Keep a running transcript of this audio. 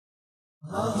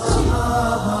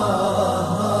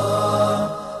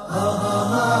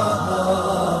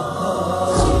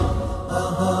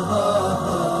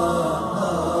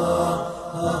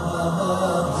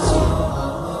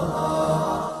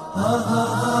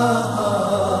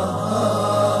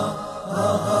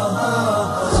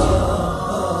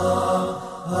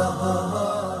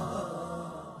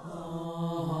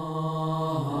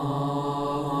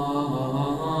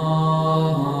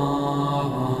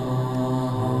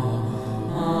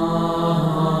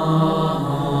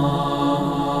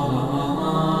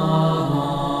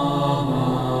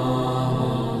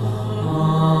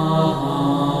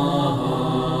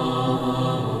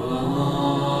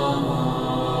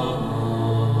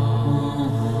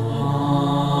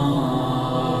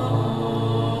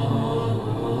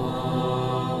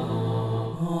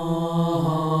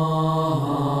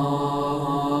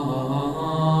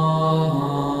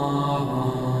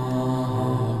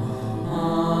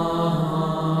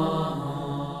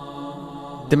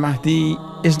The Mahdi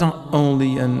is not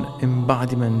only an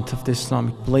embodiment of the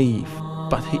Islamic belief,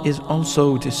 but he is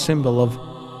also the symbol of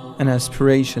an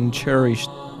aspiration cherished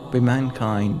by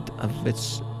mankind of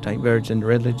its divergent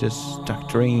religious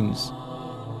doctrines.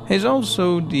 He is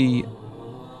also the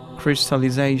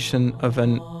crystallization of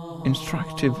an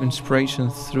instructive inspiration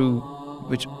through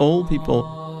which all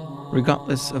people,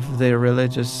 regardless of their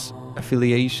religious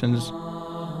affiliations,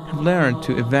 have learned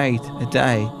to await a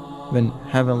day when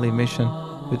heavenly mission,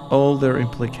 with all their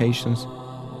implications,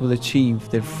 will achieve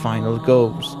their final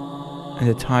goals, and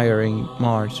the tiring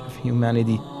march of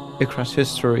humanity across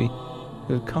history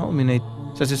will culminate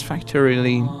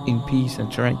satisfactorily in peace and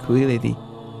tranquility.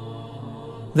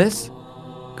 This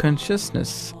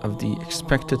consciousness of the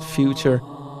expected future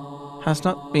has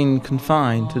not been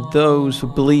confined to those who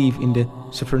believe in the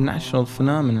supernatural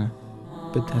phenomena,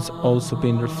 but has also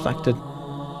been reflected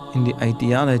in the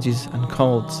ideologies and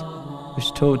cults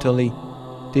which totally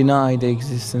deny the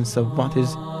existence of what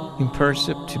is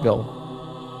imperceptible.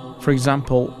 For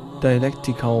example,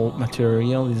 dialectical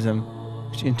materialism,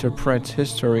 which interprets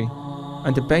history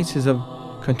on the basis of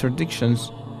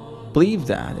contradictions, believe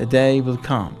that a day will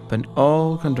come when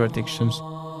all contradictions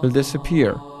will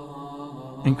disappear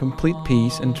and complete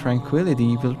peace and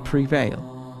tranquility will prevail.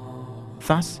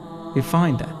 Thus, we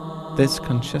find that this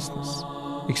consciousness,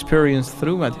 experienced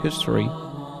throughout history,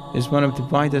 is one of the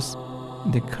widest in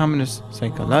the commonest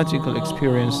psychological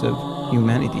experience of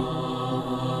humanity.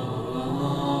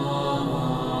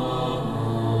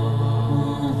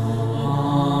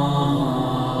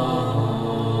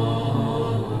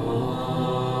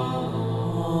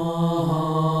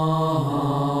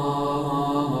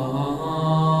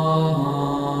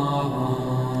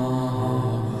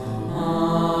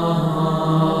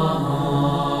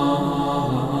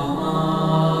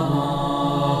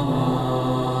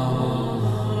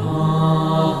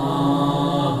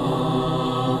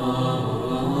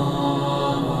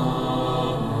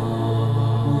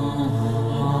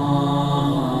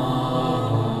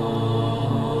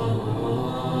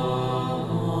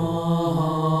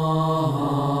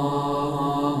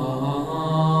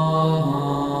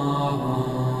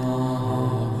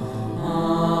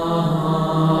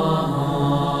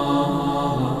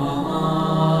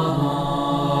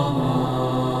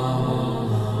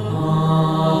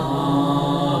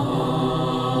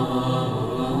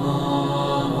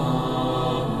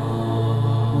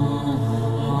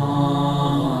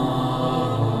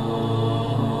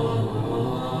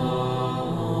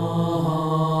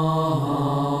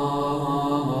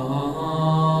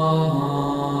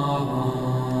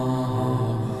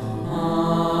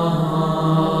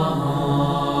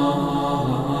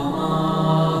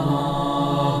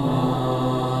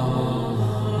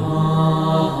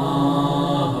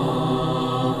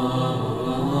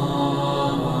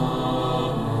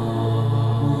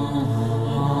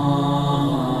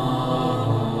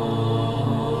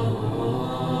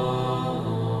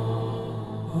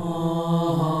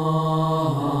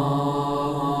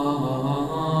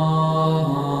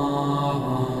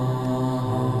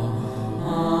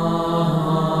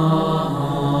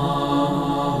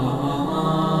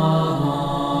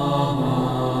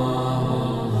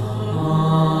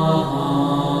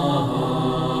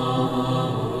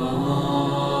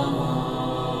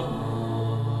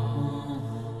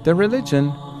 The religion,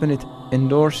 when it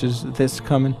endorses this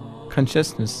common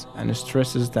consciousness and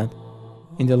stresses that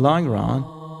in the long run,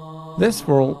 this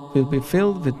world will be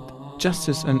filled with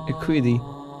justice and equity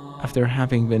after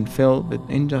having been filled with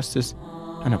injustice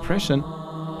and oppression,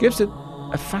 gives it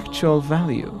a factual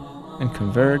value and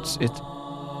converts it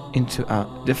into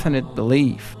a definite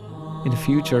belief in the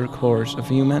future course of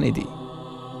humanity.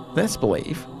 This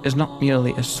belief is not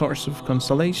merely a source of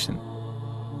consolation,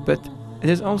 but it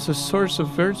is also a source of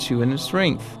virtue and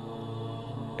strength.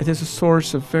 It is a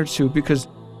source of virtue because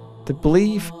the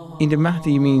belief in the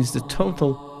Mahdi means the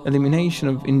total elimination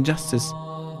of injustice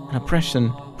and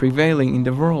oppression prevailing in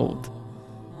the world.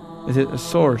 It is a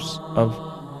source of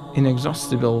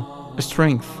inexhaustible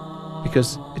strength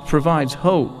because it provides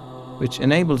hope which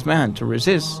enables man to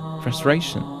resist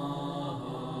frustration.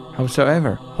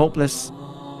 Howsoever hopeless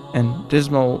and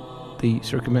dismal the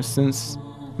circumstance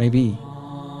may be,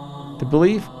 the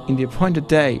belief in the appointed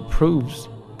day proves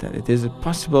that it is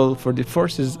possible for the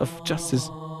forces of justice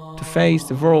to face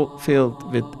the world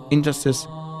filled with injustice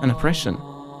and oppression,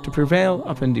 to prevail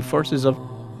upon the forces of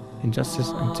injustice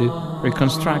and to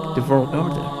reconstruct the world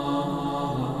order.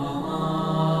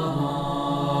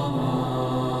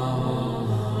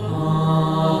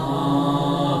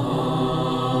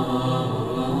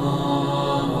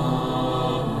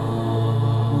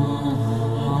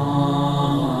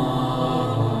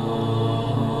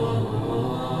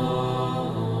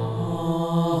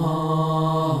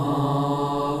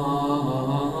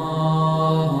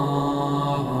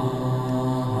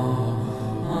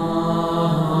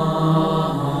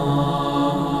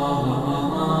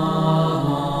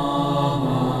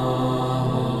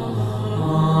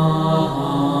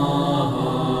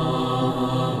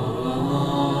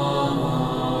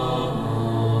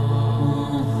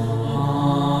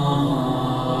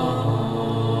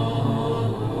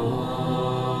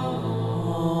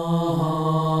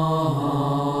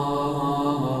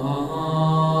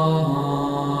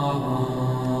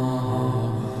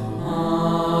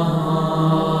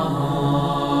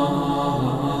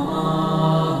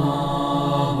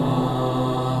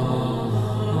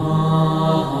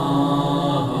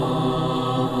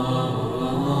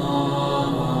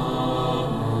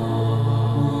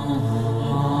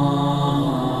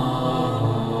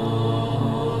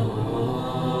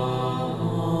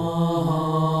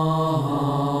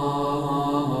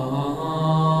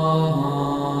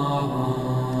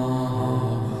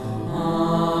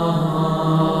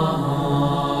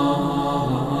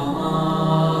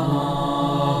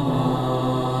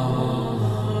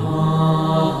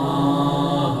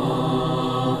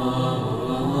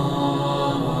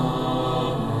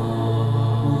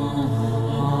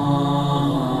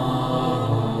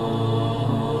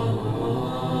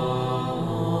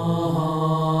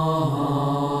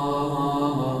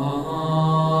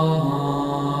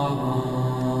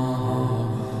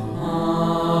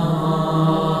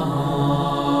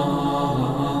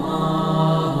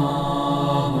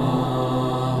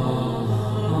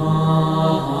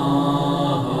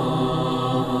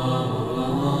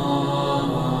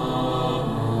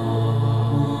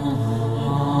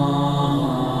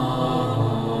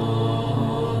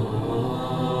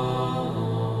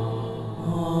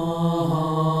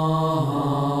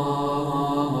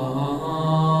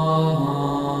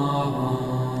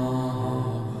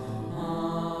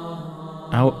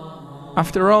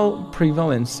 After all,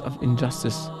 prevalence of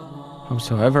injustice,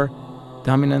 howsoever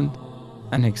dominant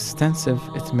and extensive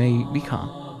it may become,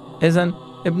 is an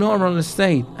abnormal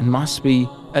state and must be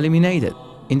eliminated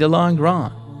in the long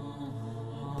run.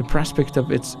 The prospect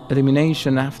of its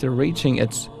elimination after reaching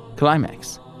its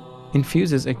climax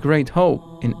infuses a great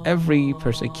hope in every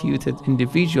persecuted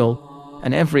individual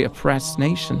and every oppressed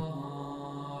nation,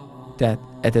 that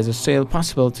it is still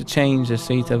possible to change the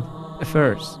state of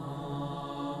affairs.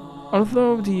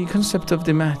 Although the concept of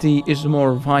the Mahdi is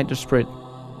more widespread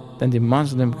than the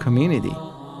Muslim community,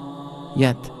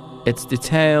 yet its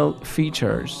detailed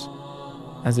features,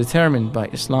 as determined by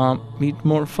Islam, meet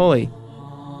more fully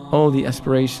all the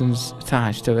aspirations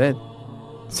attached to it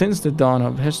since the dawn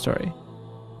of history.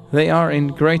 They are in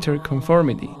greater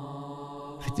conformity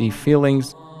with the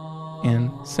feelings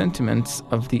and sentiments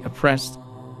of the oppressed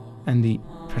and the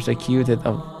persecuted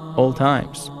of all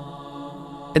times.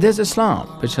 It is Islam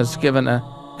which has given a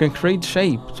concrete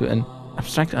shape to an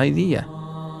abstract idea.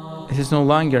 It is no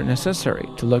longer necessary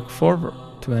to look forward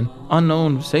to an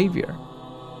unknown Savior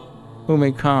who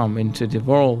may come into the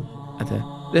world at a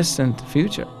distant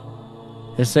future.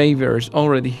 The Savior is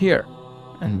already here,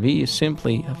 and we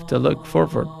simply have to look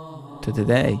forward to the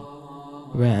day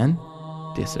when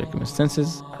the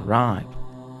circumstances arrive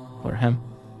for him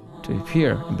to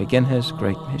appear and begin his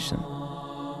great mission.